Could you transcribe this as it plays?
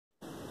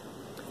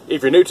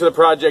If you're new to the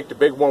project, a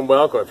big warm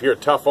welcome. If you're a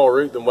tough old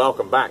root, then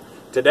welcome back.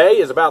 Today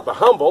is about the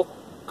humble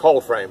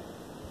cold frame.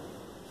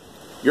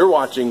 You're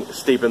watching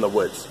Steep in the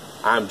Woods.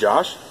 I'm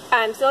Josh.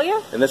 I'm Celia.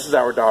 And this is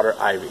our daughter,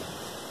 Ivy.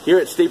 Here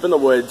at Steep in the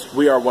Woods,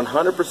 we are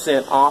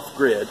 100%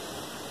 off-grid.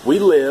 We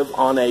live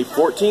on a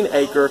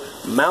 14-acre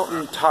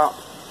mountaintop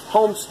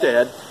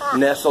homestead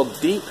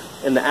nestled deep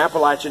in the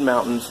Appalachian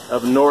Mountains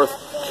of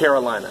North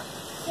Carolina.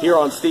 Here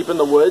on Steep in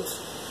the Woods,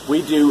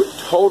 we do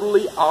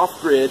totally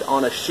off-grid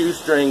on a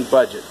shoestring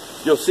budget.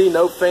 You'll see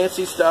no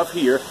fancy stuff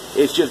here.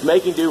 It's just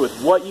making do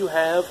with what you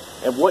have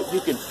and what you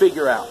can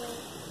figure out.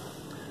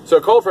 So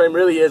a cold frame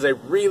really is a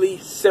really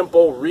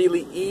simple,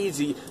 really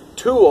easy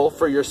tool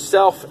for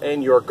yourself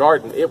and your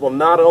garden. It will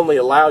not only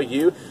allow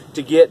you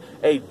to get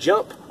a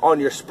jump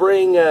on your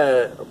spring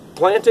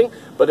planting,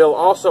 but it'll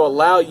also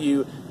allow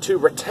you to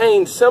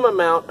retain some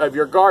amount of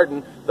your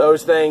garden,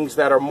 those things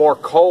that are more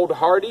cold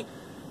hardy,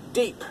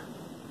 deep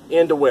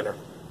into winter.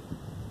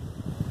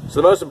 So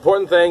the most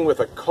important thing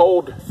with a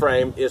cold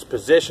frame is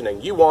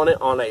positioning. You want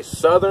it on a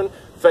southern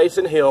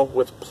facing hill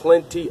with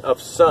plenty of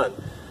sun.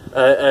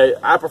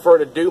 I prefer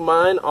to do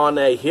mine on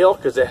a hill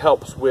because it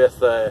helps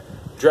with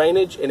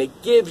drainage, and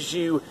it gives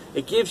you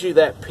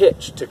that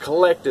pitch to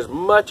collect as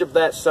much of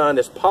that sun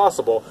as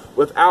possible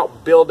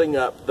without building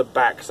up the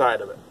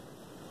backside of it.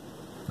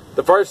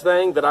 The first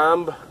thing that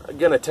I'm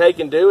going to take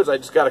and do is I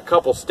just got a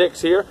couple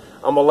sticks here.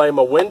 I'm going to lay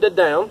my window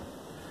down,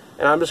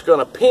 and I'm just going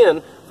to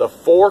pin the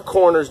four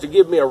corners to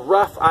give me a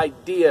rough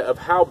idea of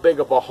how big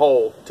of a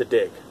hole to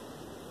dig.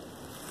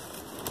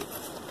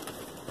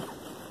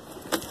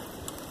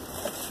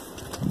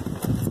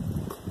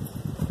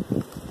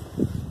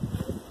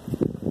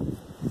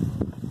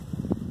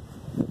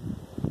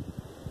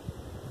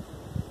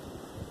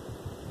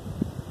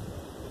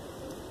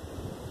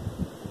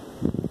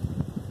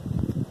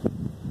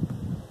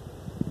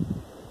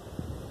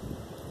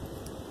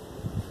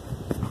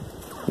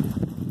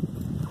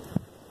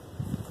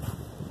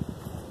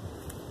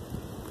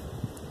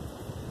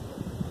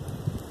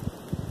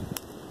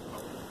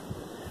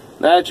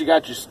 Now that you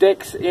got your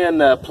sticks in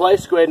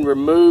place, go ahead and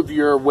remove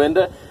your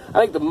window. I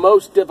think the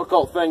most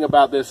difficult thing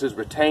about this is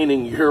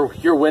retaining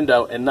your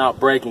window and not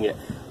breaking it.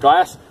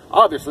 Glass,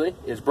 obviously,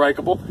 is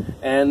breakable,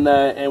 and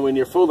when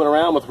you're fooling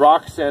around with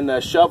rocks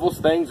and shovels,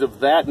 things of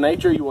that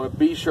nature, you want to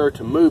be sure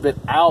to move it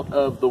out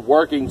of the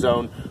working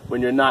zone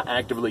when you're not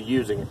actively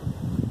using it.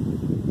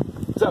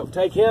 So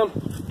take him,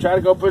 try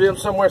to go put him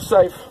somewhere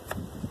safe.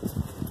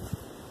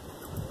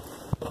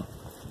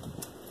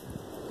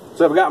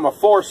 So I've got my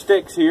four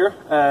sticks here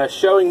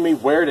showing me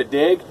where to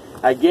dig.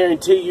 I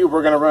guarantee you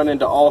we're going to run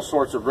into all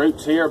sorts of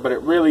roots here, but it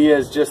really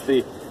is just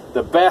the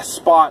best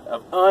spot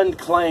of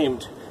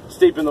unclaimed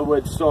Steep in the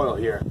Woods soil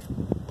here.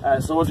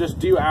 So we'll just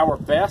do our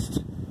best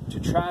to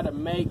try to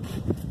make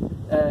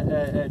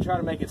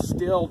it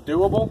still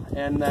doable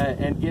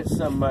and get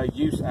some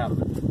use out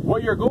of it.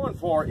 What you're going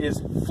for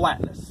is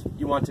flatness.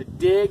 You want to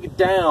dig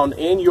down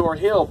in your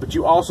hill, but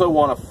you also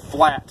want a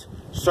flat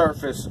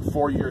surface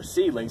for your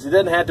seedlings. It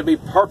doesn't have to be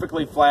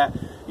perfectly flat.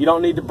 You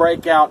don't need to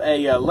break out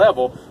a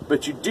level,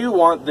 but you do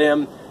want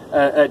them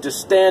to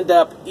stand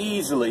up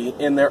easily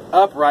in their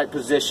upright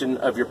position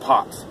of your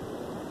pots.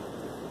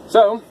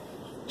 So,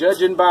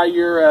 judging by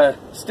your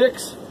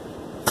sticks,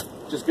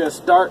 just gonna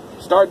start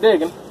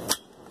digging.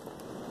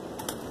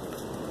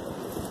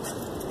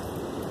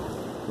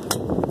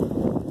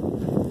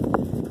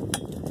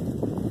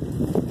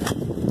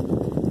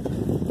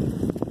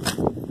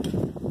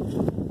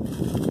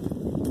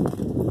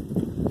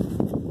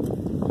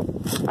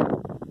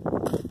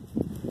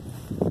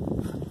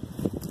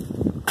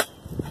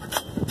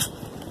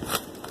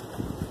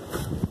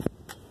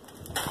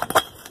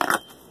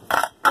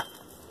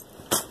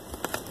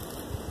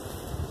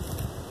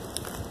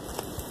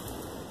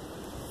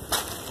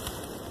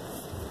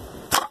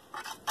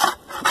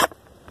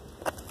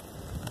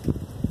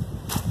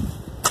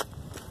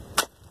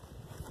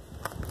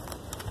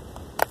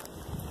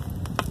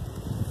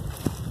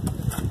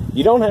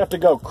 You don't have to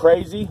go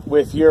crazy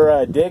with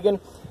your digging.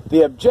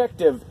 The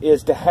objective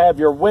is to have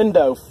your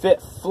window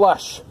fit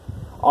flush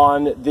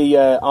on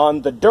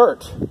the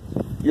dirt,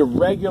 your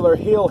regular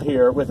hill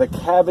here, with a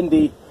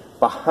cavity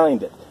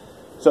behind it.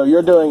 So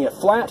you're doing it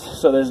flat,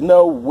 so there's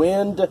no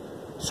wind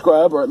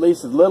scrub, or at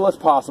least as little as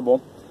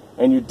possible,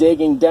 and you're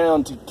digging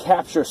down to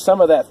capture some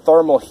of that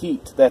thermal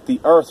heat that the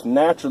earth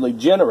naturally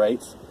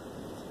generates,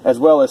 as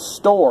well as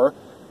store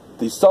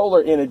the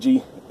solar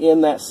energy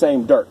in that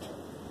same dirt.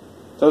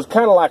 So it's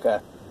kind of like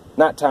a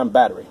nighttime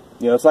battery.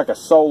 You know, it's like a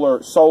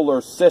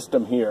solar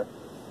system here.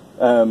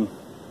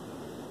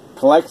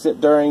 Collects it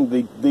during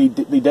the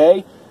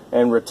day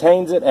and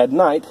retains it at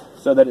night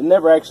so that it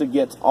never actually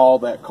gets all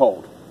that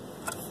cold.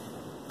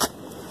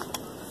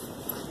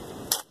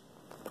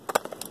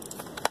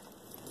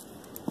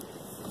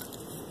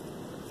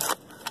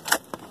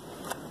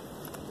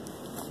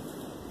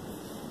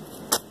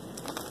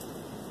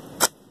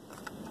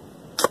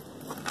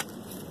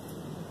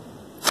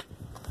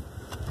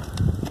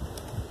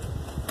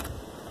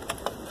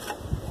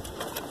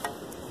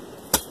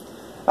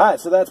 Alright,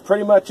 so that's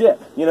pretty much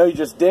it. You know, you're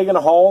just digging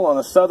a hole on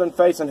a southern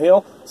facing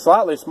hill,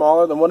 slightly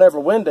smaller than whatever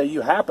window you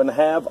happen to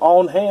have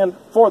on hand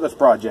for this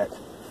project.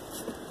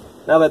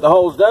 Now that the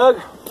hole's dug,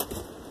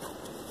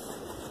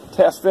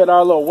 test fit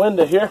our little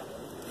window here.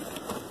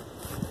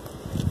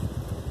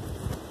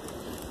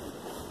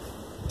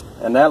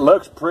 And that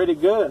looks pretty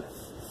good.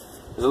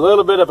 There's a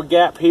little bit of a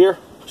gap here,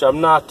 which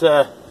I'm not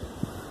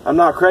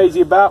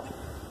crazy about.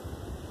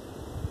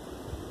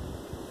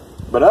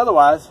 But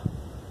otherwise,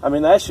 I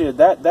mean, that's your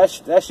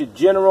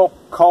general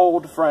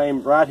cold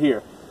frame right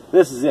here.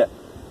 This is it.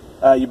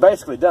 You're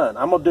basically done.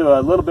 I'm gonna do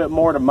a little bit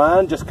more to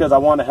mine just because I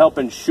want to help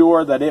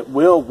ensure that it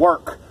will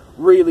work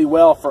really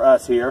well for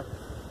us here.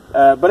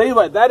 But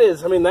anyway, that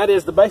is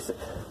the basic.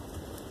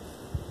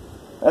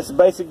 That's the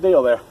basic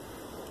deal there.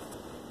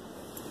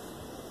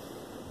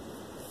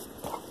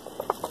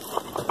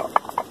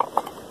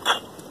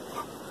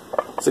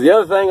 So the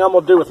other thing I'm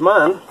gonna do with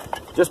mine,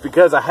 just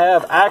because I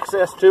have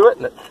access to it,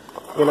 and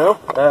you know,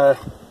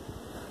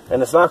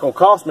 and it's not gonna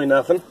cost me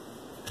nothing,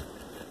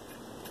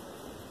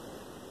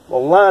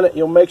 we'll line it.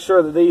 You'll make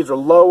sure that these are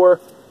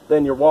lower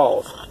than your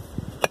walls.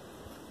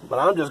 But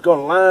I'm just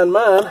gonna line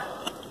mine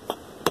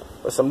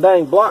with some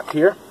dang block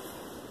here.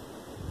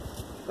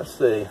 Let's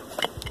see,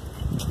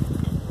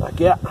 like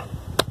yeah,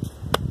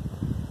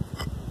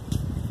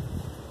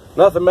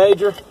 nothing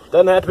major.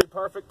 Doesn't have to be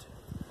perfect.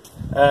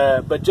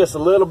 But just a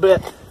little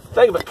bit.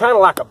 Think of it kind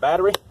of like a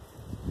battery.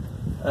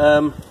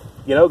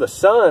 You know, the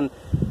sun,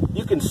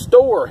 you can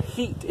store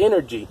heat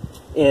energy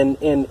in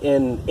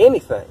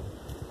anything.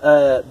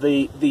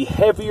 The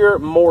heavier,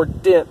 more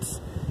dense,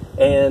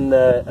 and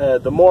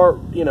the more,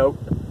 you know,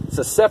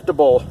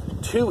 susceptible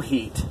to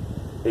heat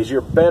is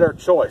your better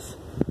choice.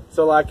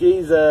 So like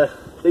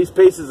these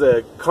pieces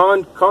of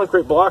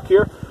concrete block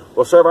here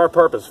will serve our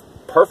purpose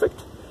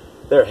perfect.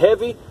 They're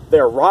heavy.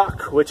 They're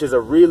rock, which is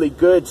a really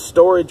good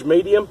storage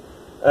medium.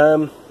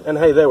 And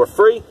hey, they were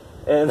free,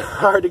 and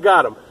I already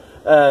got them.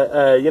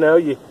 You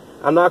know,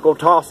 I'm not going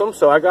to toss them,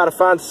 so I got to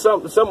find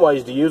some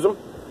ways to use them.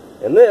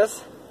 And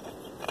this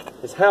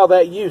is how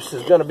that use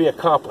is going to be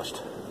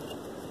accomplished.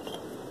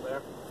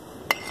 There.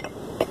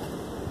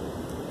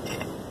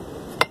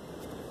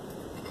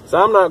 So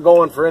I'm not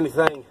going for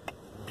anything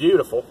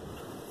beautiful.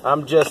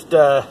 I'm just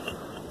going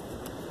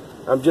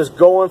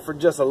for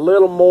just a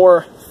little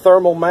more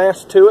thermal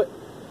mass to it.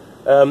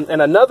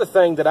 And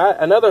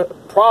another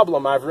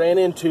problem I've ran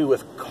into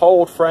with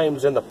cold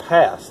frames in the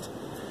past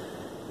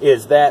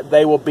is that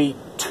they will be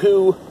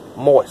too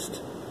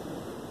moist.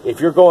 If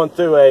you're going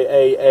through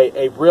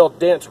a real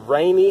dense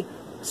rainy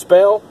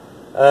spell,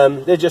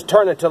 they just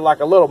turn into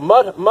like a little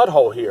mud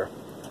hole here.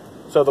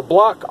 So the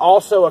block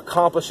also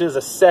accomplishes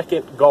a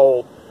second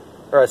goal,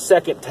 or a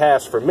second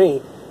task for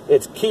me.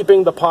 It's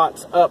keeping the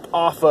pots up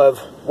off of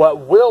what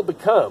will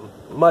become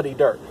muddy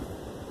dirt.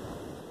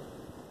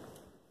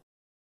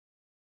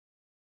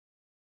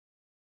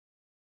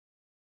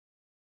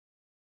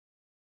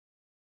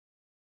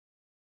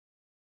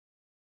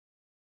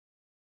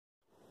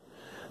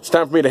 It's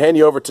time for me to hand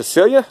you over to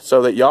Celia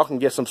so that y'all can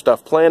get some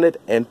stuff planted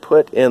and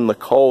put in the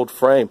cold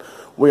frame.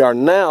 We are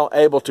now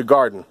able to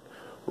garden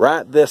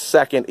right this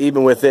second,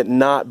 even with it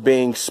not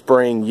being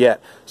spring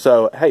yet.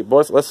 So, hey,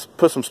 boys, let's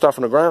put some stuff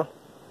in the ground.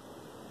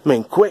 I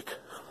mean, quick.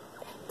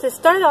 To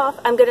start off,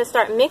 I'm going to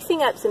start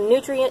mixing up some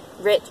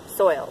nutrient-rich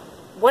soil.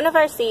 One of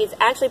our seeds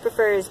actually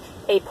prefers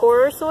a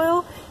poorer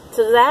soil,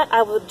 so that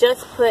I will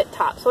just put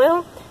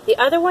topsoil. The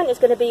other one is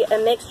going to be a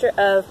mixture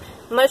of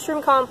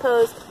mushroom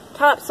compost,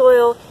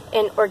 topsoil,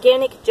 and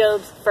organic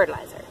Job's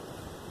fertilizer.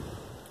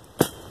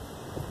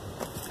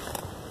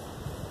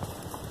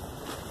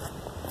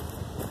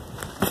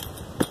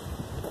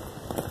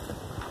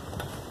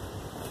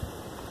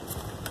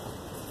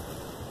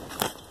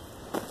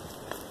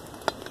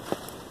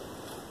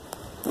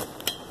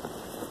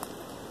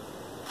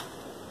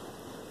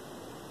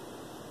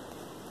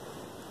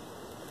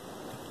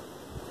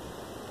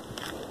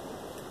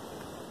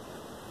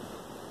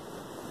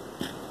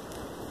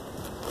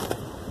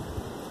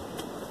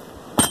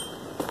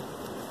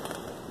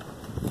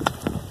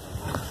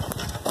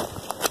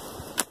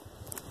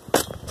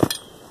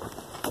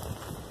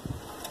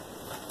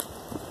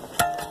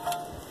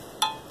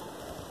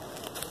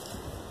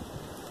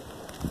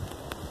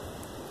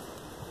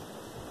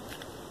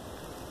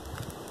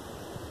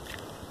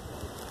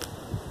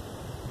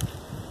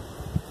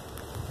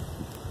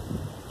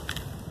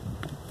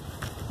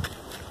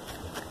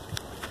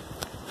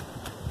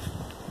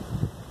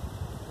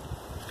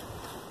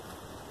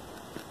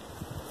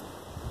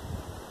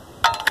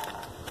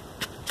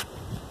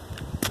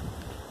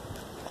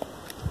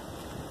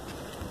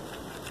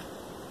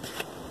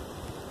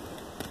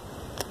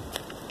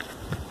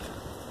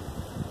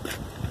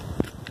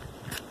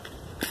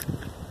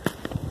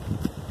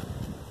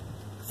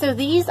 So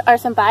these are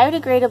some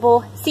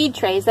biodegradable seed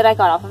trays that I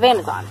got off of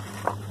Amazon.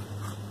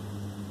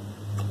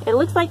 It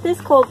looks like this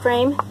cold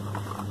frame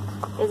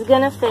is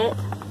going to fit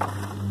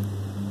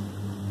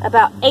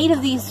about 8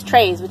 of these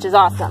trays, which is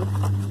awesome.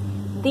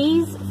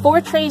 These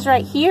 4 trays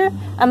right here,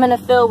 I'm going to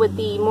fill with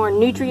the more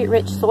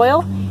nutrient-rich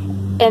soil.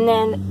 And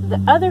then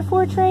the other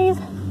 4 trays,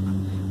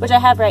 which I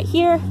have right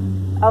here,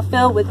 I'll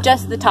fill with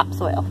just the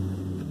topsoil.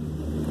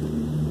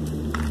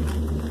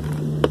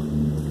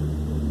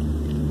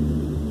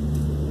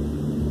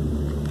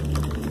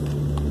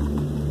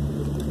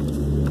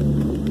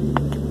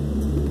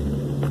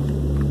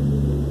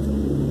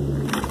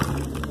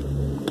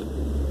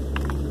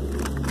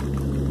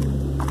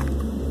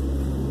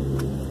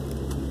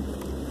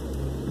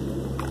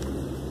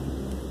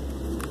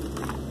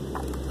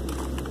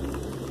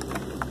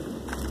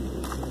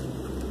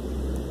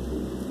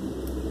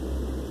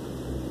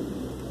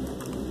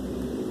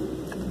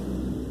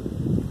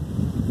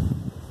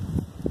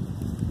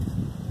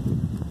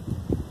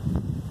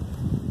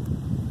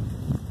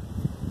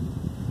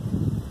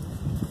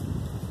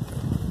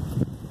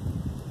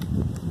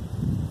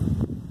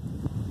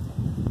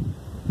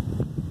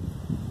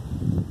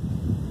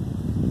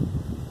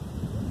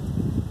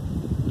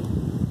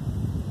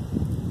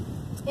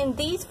 In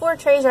these 4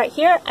 trays right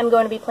here, I'm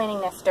going to be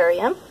planting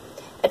nasturtium.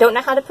 I don't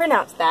know how to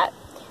pronounce that,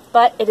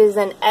 but it is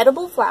an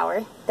edible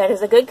flower that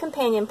is a good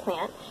companion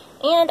plant,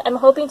 and I'm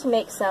hoping to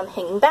make some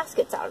hanging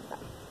baskets out of them.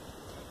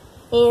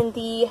 In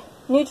the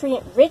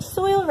nutrient-rich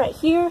soil right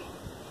here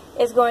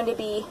is going to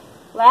be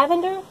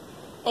lavender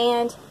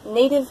and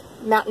native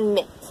mountain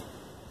mint.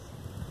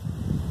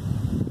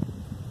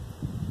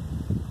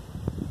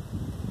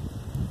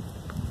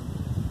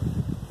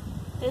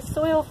 This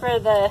soil for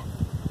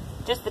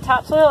just the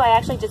topsoil, I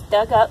actually just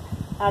dug up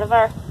out of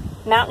our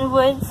mountain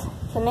woods.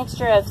 It's a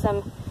mixture of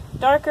some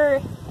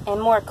darker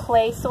and more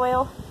clay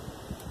soil.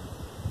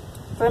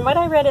 From what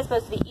I read, it's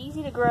supposed to be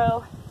easy to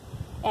grow,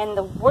 and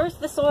the worse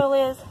the soil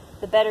is,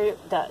 the better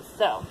it does.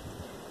 So,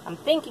 I'm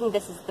thinking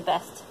this is the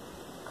best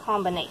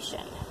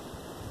combination.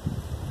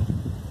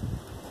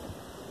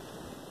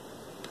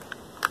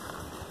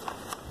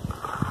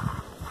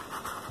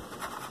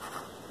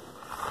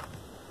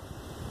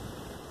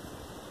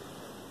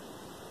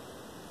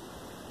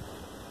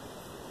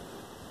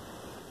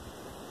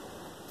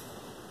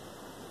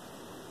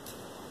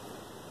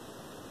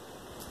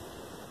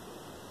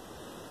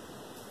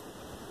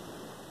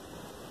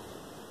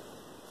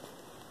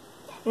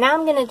 Now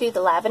I'm going to do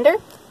the lavender.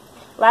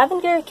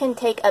 Lavender can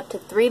take up to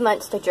 3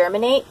 months to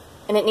germinate,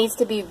 and it needs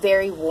to be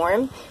very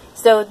warm.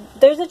 So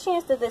there's a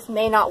chance that this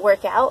may not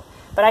work out,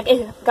 but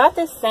I got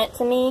this sent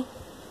to me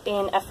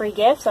in a free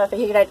gift, so I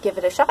figured I'd give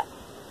it a shot.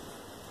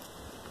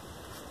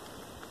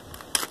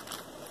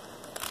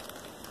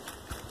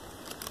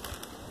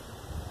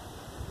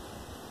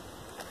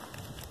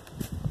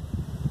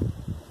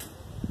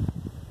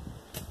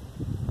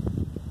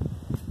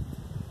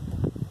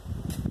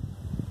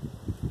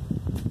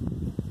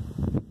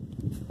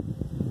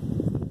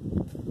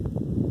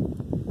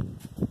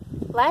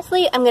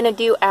 Lastly, I'm going to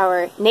do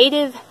our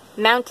native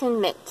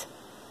mountain mint.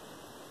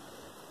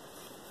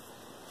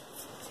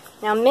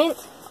 Now, mint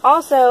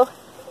also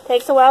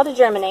takes a while to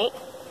germinate,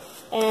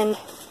 and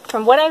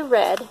from what I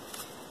read,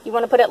 you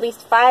want to put at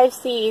least 5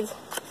 seeds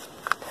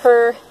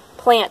per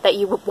plant that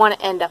you want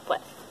to end up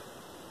with.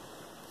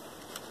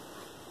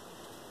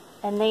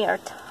 And they are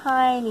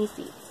tiny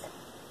seeds.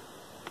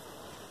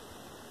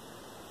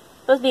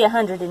 Supposed to be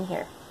 100 in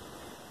here,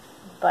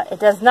 but it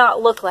does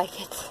not look like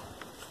it.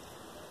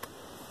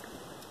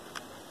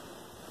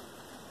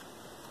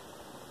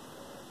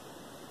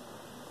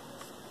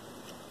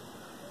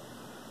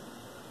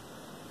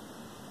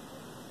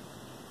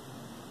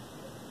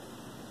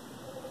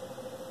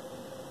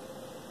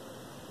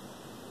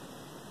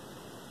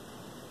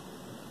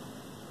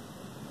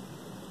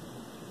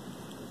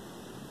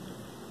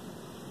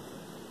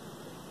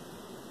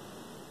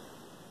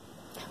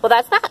 Well,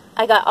 that's that.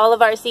 I got all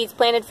of our seeds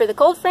planted for the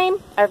cold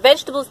frame. Our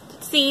vegetable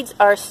seeds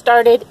are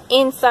started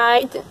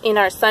inside in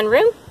our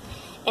sunroom.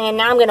 And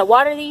now I'm going to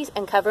water these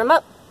and cover them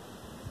up.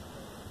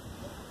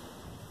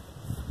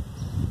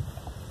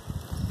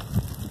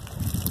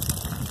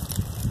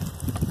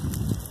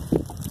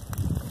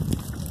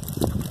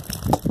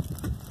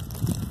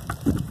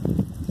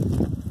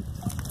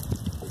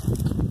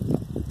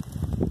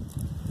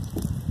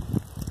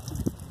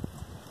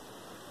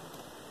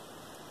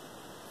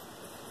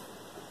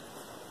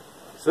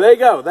 So there you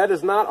go. That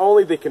is not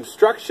only the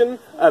construction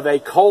of a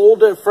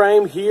cold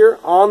frame here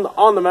on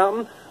the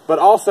mountain, but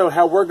also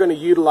how we're going to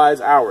utilize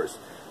ours.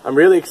 I'm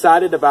really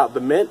excited about the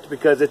mint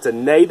because it's a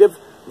native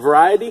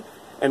variety,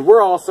 and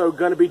we're also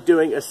going to be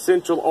doing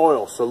essential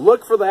oil. So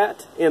look for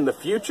that in the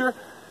future.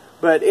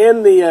 But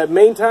in the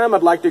meantime,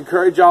 I'd like to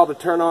encourage y'all to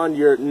turn on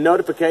your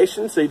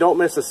notifications so you don't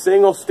miss a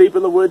single Steep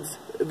in the Woods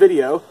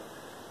video.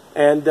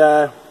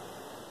 And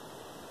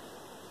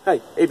hey,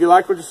 if you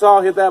like what you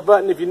saw, hit that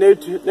button. If you're new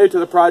to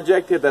the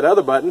project, hit that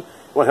other button.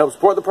 Want to help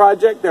support the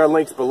project? There are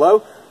links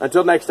below.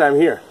 Until next time,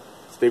 here,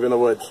 Steep in the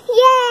Woods.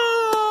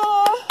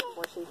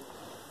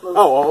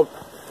 Oh,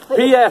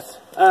 P.S.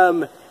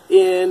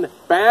 In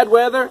bad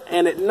weather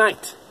and at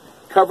night,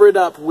 cover it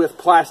up with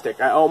plastic.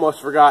 I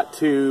almost forgot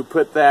to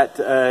put that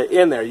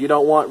in there. You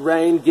don't want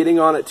rain getting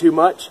on it too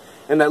much.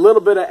 And that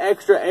little bit of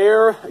extra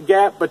air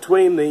gap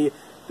between the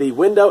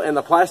window and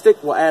the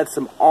plastic will add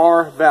some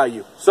R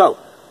value. So,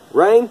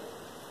 rain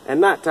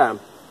and nighttime.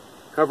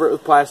 Cover it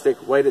with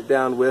plastic, weight it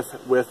down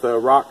with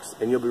rocks,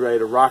 and you'll be ready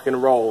to rock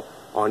and roll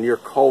on your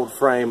cold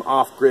frame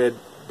off-grid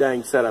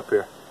dang setup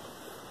here.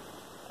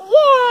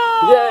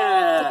 Yeah!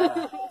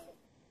 Yeah!